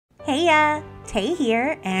Heya, Tay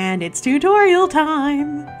here, and it's tutorial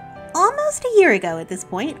time! Almost a year ago at this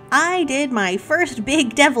point, I did my first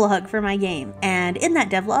big devlog for my game, and in that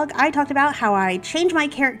devlog, I talked about how I change my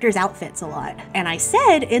characters' outfits a lot. And I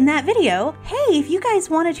said in that video, hey, if you guys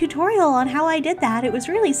want a tutorial on how I did that, it was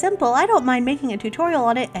really simple, I don't mind making a tutorial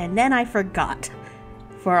on it, and then I forgot.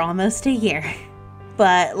 For almost a year.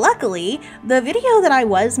 But luckily, the video that I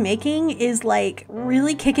was making is like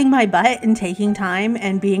really kicking my butt and taking time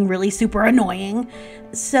and being really super annoying.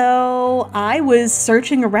 So I was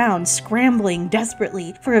searching around, scrambling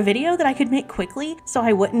desperately for a video that I could make quickly so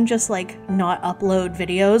I wouldn't just like not upload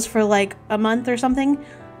videos for like a month or something.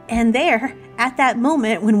 And there, at that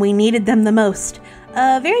moment when we needed them the most,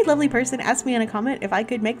 a very lovely person asked me in a comment if I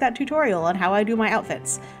could make that tutorial on how I do my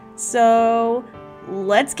outfits. So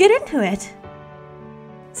let's get into it.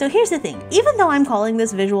 So here's the thing, even though I'm calling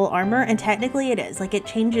this visual armor, and technically it is, like it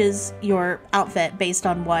changes your outfit based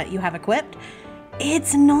on what you have equipped,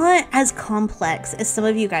 it's not as complex as some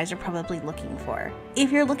of you guys are probably looking for.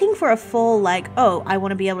 If you're looking for a full like, oh, I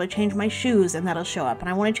want to be able to change my shoes and that'll show up, and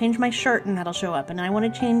I want to change my shirt and that'll show up, and I want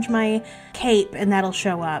to change my cape and that'll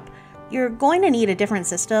show up, you're going to need a different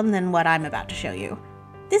system than what I'm about to show you.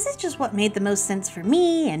 This is just what made the most sense for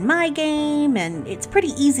me and my game, and it's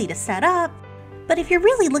pretty easy to set up. But if you're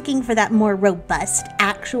really looking for that more robust,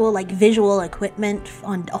 actual like visual equipment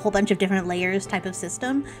on a whole bunch of different layers type of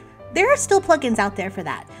system, there are still plugins out there for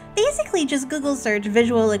that. Basically just Google search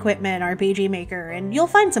visual equipment RPG Maker and you'll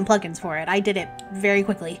find some plugins for it. I did it very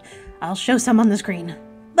quickly. I'll show some on the screen.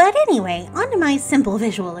 But anyway, onto my simple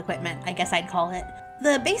visual equipment, I guess I'd call it.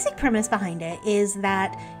 The basic premise behind it is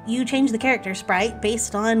that you change the character sprite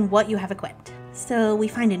based on what you have equipped. So we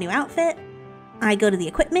find a new outfit, I go to the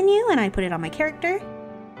equip menu and I put it on my character,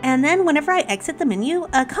 and then whenever I exit the menu,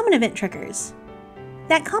 a common event triggers.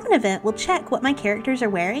 That common event will check what my characters are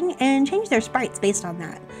wearing and change their sprites based on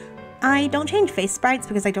that. I don't change face sprites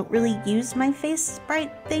because I don't really use my face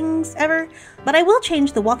sprite things ever, but I will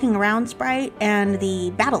change the walking around sprite and the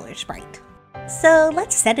battler sprite. So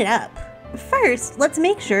let's set it up. First, let's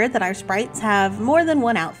make sure that our sprites have more than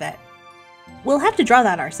one outfit. We'll have to draw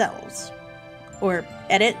that ourselves. Or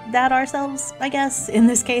edit that ourselves, I guess, in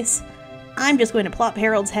this case. I'm just going to plop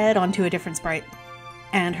Harold's head onto a different sprite.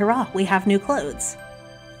 And hurrah, we have new clothes.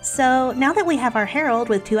 So now that we have our Harold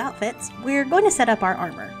with two outfits, we're going to set up our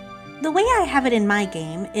armor. The way I have it in my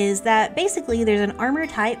game is that basically there's an armor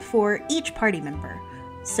type for each party member.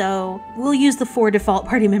 So we'll use the 4 default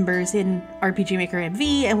party members in RPG Maker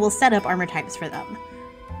MV and we'll set up armor types for them.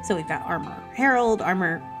 So we've got Armor Harold,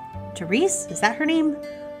 Armor Therese, is that her name?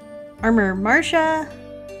 Armor Marcia,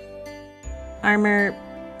 Armor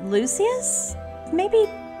Lucius, maybe?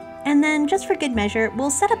 And then just for good measure, we'll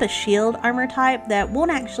set up a shield armor type that won't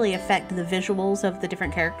actually affect the visuals of the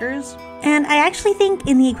different characters. And I actually think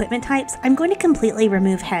in the equipment types, I'm going to completely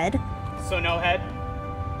remove head. So no head?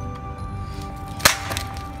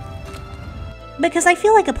 Because I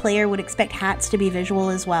feel like a player would expect hats to be visual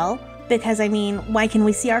as well. Because I mean, why can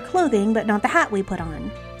we see our clothing but not the hat we put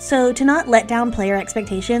on? So to not let down player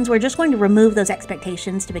expectations, we're just going to remove those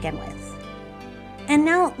expectations to begin with. And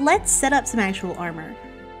now let's set up some actual armor.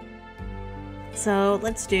 So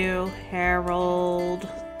let's do Harold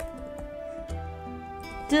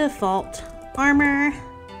default armor.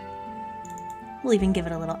 We'll even give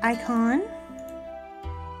it a little icon.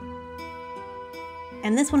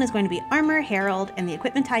 And this one is going to be Armor Harold, and the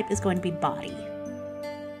equipment type is going to be body.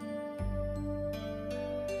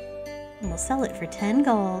 And we'll sell it for 10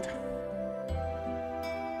 gold.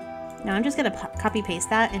 Now I'm just going to copy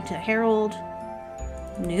paste that into Harold,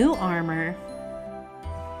 new armor.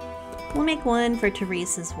 We'll make one for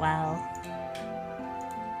Therese as well.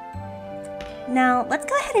 Now let's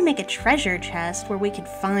go ahead and make a treasure chest where we could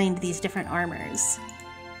find these different armors.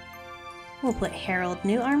 We'll put Harold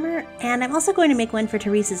new armor, and I'm also going to make one for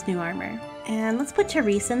Therese's new armor. And let's put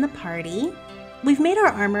Therese in the party. We've made our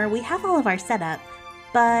armor, we have all of our setup,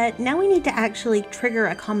 but now we need to actually trigger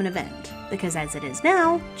a common event, because as it is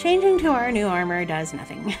now, changing to our new armor does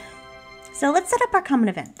nothing. So let's set up our common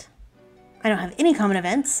event. I don't have any common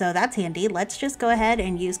events, so that's handy. Let's just go ahead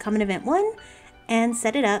and use common event 1 and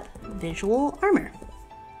set it up visual armor.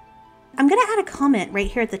 I'm gonna add a comment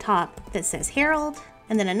right here at the top that says Harold,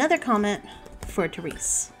 and then another comment for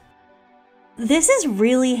Therese. This is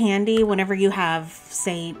really handy whenever you have,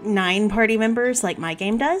 say, 9 party members like my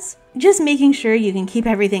game does. Just making sure you can keep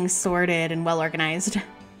everything sorted and well organized.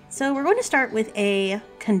 So we're going to start with a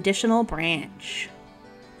conditional branch.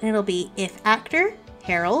 And it'll be if actor,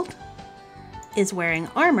 Harold, is wearing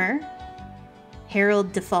armor,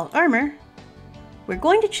 Harold default armor, we're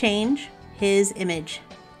going to change his image.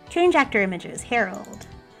 Change actor images, Harold.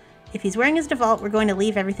 If he's wearing his default, we're going to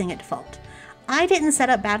leave everything at default. I didn't set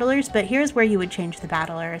up battlers, but here's where you would change the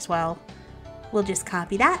battler as well. We'll just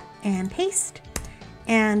copy that and paste.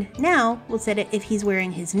 And now we'll set it if he's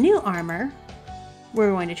wearing his new armor,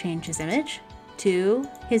 we're going to change his image to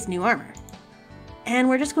his new armor. And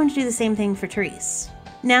we're just going to do the same thing for Therese.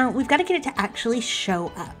 Now we've got to get it to actually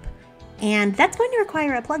show up. And that's going to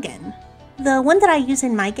require a plugin. The one that I use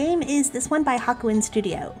in my game is this one by Hakuin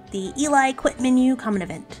Studio, the Eli Quit Menu Common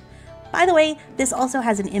Event. By the way, this also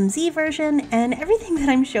has an MZ version, and everything that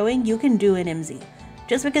I'm showing you can do in MZ.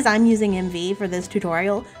 Just because I'm using MV for this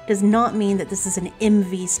tutorial does not mean that this is an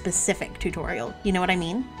MV specific tutorial, you know what I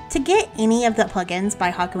mean? To get any of the plugins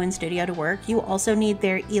by Hakuin Studio to work, you also need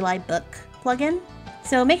their Eli Book plugin,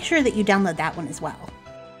 so make sure that you download that one as well.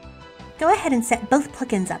 Go ahead and set both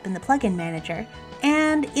plugins up in the plugin manager,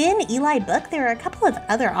 and in Eli Book there are a couple of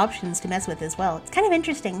other options to mess with as well. It's kind of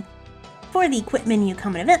interesting. For the Quit Menu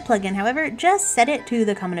Common Event plugin, however, just set it to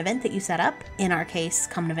the common event that you set up, in our case,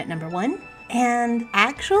 common event number 1, and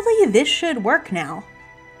actually this should work now.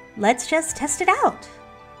 Let's just test it out.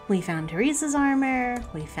 We found Therese's armor,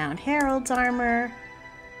 we found Harold's armor.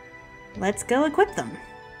 Let's go equip them.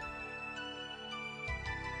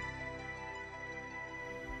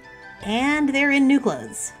 And they're in new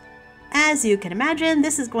clothes. As you can imagine,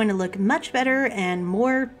 this is going to look much better and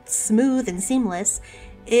more smooth and seamless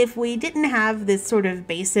if we didn't have this sort of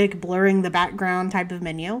basic blurring the background type of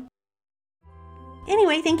menu.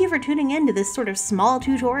 Anyway, thank you for tuning in to this sort of small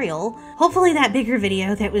tutorial. Hopefully that bigger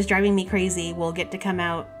video that was driving me crazy will get to come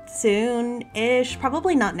out soon-ish.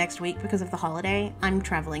 Probably not next week because of the holiday. I'm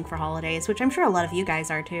traveling for holidays, which I'm sure a lot of you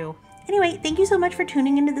guys are too. Anyway, thank you so much for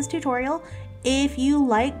tuning into this tutorial. If you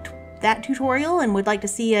liked that tutorial and would like to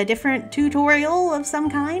see a different tutorial of some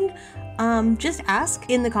kind, just ask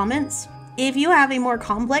in the comments. If you have a more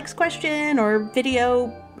complex question or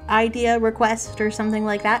video idea request or something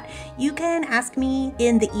like that, you can ask me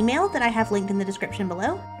in the email that I have linked in the description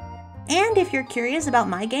below. And if you're curious about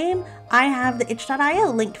my game, I have the itch.io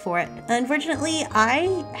linked for it. Unfortunately,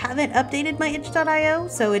 I haven't updated my itch.io,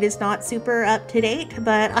 so it is not super up to date,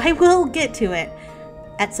 but I will get to it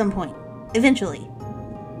at some point, eventually,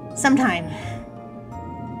 sometime.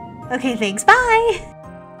 Okay, thanks, bye!